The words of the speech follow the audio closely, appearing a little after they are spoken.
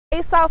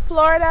Hey South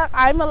Florida,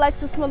 I'm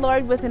Alexis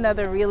Milord with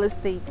another real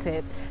estate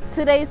tip.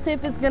 Today's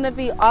tip is going to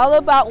be all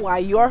about why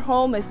your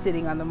home is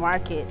sitting on the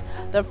market.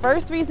 The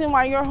first reason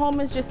why your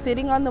home is just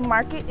sitting on the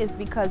market is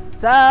because,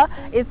 duh,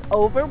 it's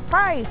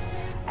overpriced.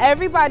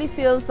 Everybody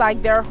feels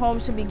like their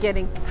home should be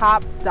getting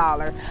top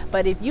dollar,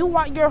 but if you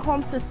want your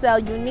home to sell,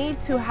 you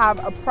need to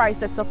have a price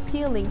that's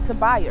appealing to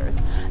buyers.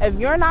 If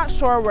you're not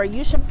sure where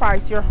you should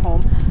price your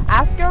home,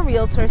 ask your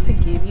realtor to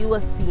give you a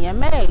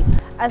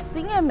CMA. A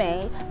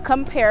CMA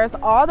compares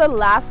all the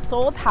last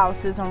sold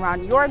houses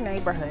around your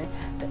neighborhood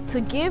to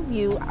give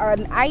you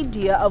an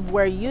idea of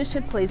where you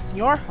should place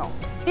your home.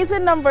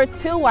 Reason number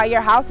two why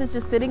your house is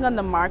just sitting on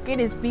the market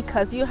is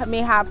because you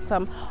may have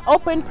some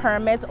open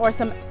permits or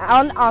some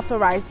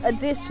unauthorized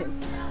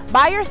additions.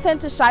 Buyers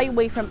tend to shy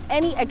away from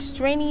any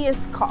extraneous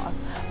costs,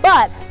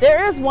 but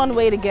there is one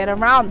way to get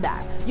around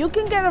that. You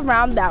can get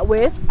around that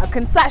with a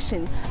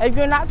concession. If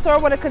you're not sure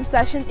what a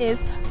concession is,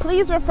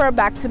 please refer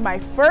back to my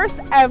first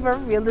ever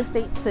real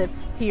estate tip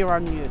here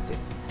on YouTube.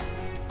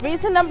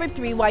 Reason number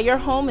three why your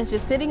home is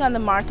just sitting on the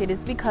market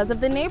is because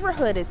of the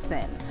neighborhood it's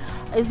in.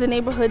 Is the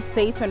neighborhood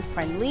safe and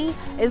friendly?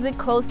 Is it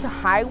close to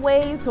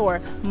highways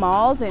or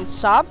malls and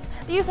shops?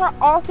 These are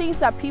all things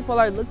that people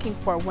are looking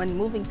for when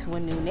moving to a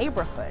new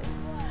neighborhood.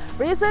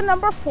 Reason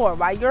number four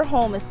why your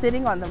home is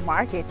sitting on the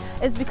market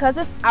is because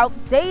it's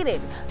outdated.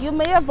 You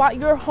may have bought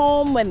your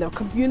home when the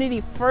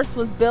community first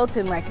was built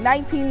in like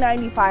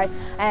 1995,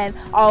 and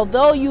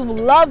although you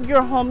love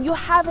your home, you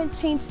haven't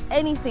changed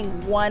anything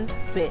one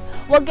bit.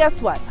 Well, guess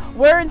what?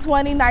 We're in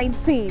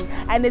 2019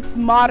 and it's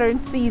modern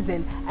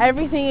season.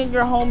 Everything in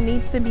your home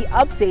needs to be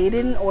updated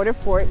in order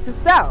for it to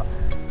sell.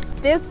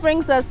 This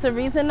brings us to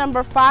reason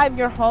number five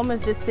your home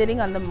is just sitting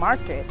on the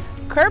market.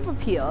 Curb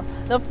appeal.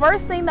 The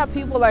first thing that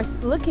people are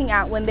looking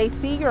at when they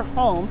see your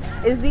home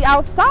is the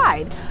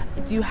outside.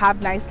 Do you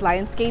have nice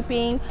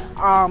landscaping?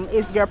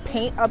 Is your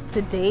paint up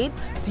to date?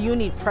 Do you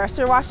need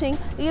pressure washing?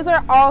 These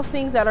are all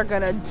things that are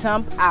gonna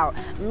jump out.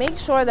 Make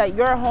sure that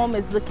your home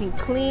is looking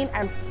clean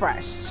and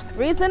fresh.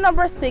 Reason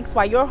number six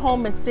why your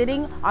home is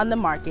sitting on the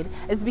market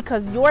is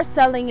because you're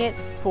selling it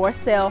for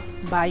sale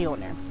by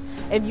owner.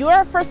 If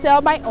you're a for sale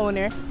by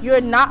owner,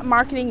 you're not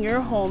marketing your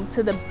home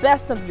to the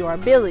best of your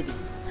abilities.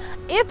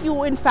 If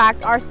you in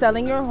fact are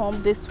selling your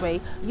home this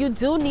way, you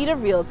do need a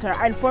realtor,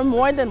 and for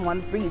more than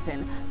one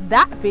reason.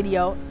 That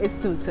video is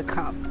soon to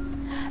come.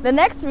 The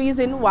next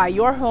reason why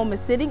your home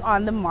is sitting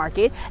on the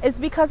market is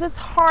because it's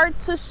hard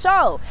to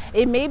show.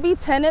 It may be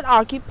tenant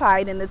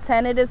occupied and the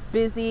tenant is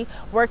busy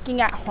working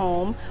at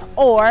home,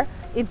 or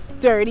it's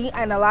dirty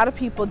and a lot of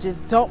people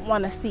just don't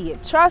want to see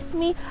it. Trust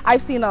me,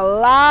 I've seen a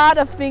lot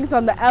of things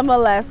on the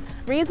MLS.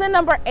 Reason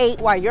number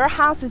eight why your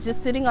house is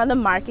just sitting on the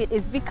market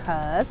is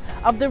because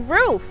of the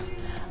roof.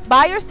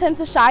 Buyers tend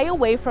to shy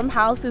away from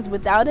houses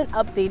without an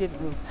updated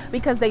roof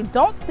because they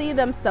don't see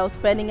themselves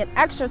spending an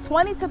extra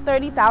 $20,000 to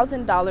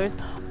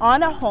 $30,000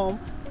 on a home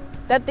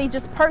that they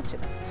just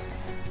purchased.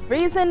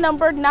 Reason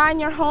number nine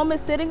your home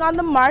is sitting on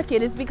the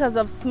market is because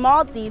of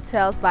small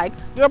details like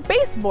your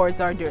baseboards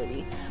are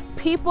dirty.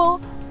 People,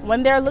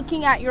 when they're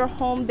looking at your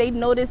home, they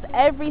notice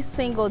every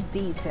single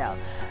detail.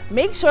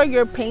 Make sure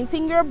you're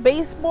painting your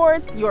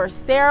baseboards, your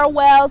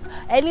stairwells,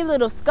 any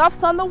little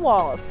scuffs on the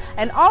walls,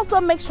 and also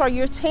make sure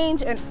you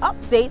change and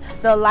update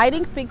the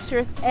lighting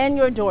fixtures and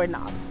your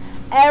doorknobs.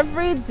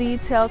 Every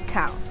detail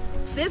counts.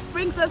 This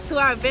brings us to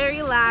our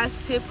very last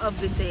tip of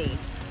the day.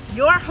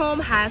 Your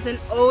home has an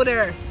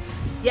odor.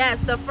 Yes,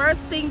 the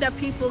first thing that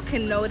people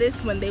can notice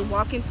when they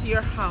walk into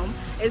your home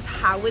is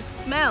how it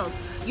smells.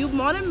 You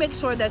want to make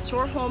sure that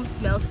your home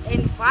smells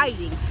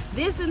inviting.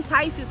 This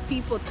entices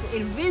people to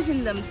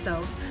envision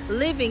themselves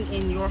living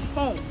in your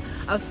home.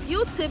 A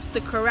few tips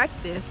to correct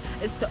this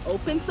is to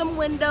open some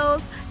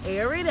windows,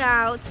 air it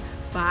out,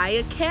 buy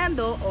a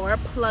candle or a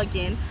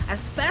plug-in,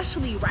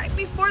 especially right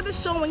before the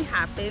showing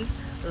happens,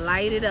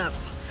 light it up.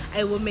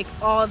 It will make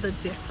all the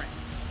difference.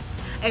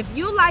 If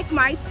you like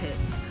my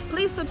tips,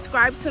 please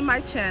subscribe to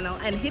my channel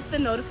and hit the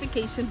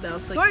notification bell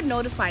so you're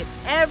notified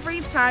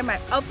every time I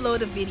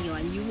upload a video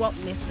and you won't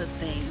miss a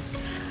thing.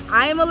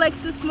 I am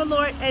Alexis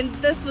Milord, and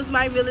this was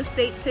my real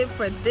estate tip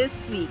for this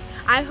week.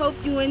 I hope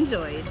you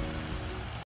enjoyed.